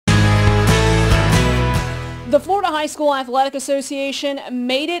The Florida High School Athletic Association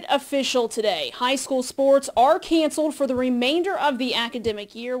made it official today. High school sports are canceled for the remainder of the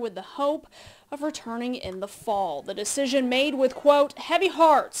academic year with the hope of returning in the fall. The decision made with, quote, heavy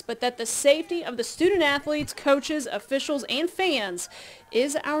hearts, but that the safety of the student athletes, coaches, officials, and fans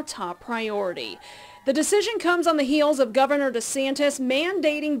is our top priority. The decision comes on the heels of Governor DeSantis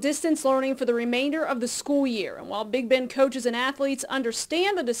mandating distance learning for the remainder of the school year. And while Big Bend coaches and athletes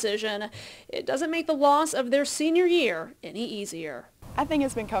understand the decision, it doesn't make the loss of their senior year any easier. I think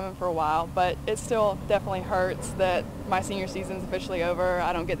it's been coming for a while, but it still definitely hurts that my senior season's officially over.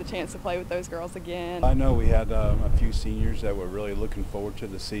 I don't get the chance to play with those girls again. I know we had a few seniors that were really looking forward to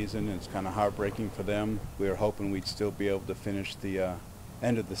the season, and it's kind of heartbreaking for them. We were hoping we'd still be able to finish the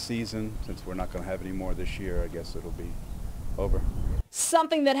end of the season. Since we're not going to have any more this year, I guess it'll be over.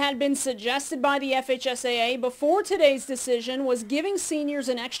 Something that had been suggested by the FHSAA before today's decision was giving seniors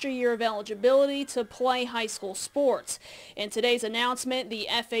an extra year of eligibility to play high school sports. In today's announcement, the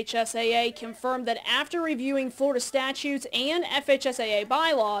FHSAA confirmed that after reviewing Florida statutes and FHSAA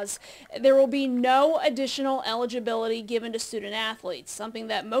bylaws, there will be no additional eligibility given to student athletes, something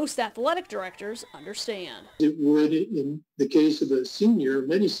that most athletic directors understand. It would, in the case of a senior,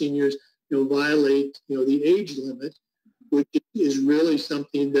 many seniors, violate, the age limit, which is really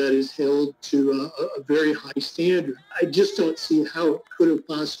something that is held to a very high standard. I just don't see how it could have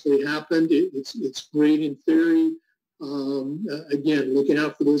possibly happened. It's great in theory. Again, looking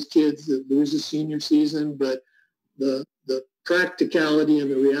out for those kids that lose a senior season, but the practicality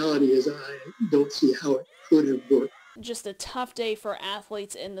and the reality is I don't see how it could have worked. Just a tough day for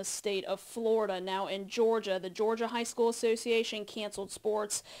athletes in the state of Florida. Now in Georgia, the Georgia High School Association canceled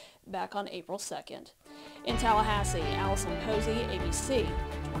sports back on April 2nd. In Tallahassee, Allison Posey, ABC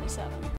 27.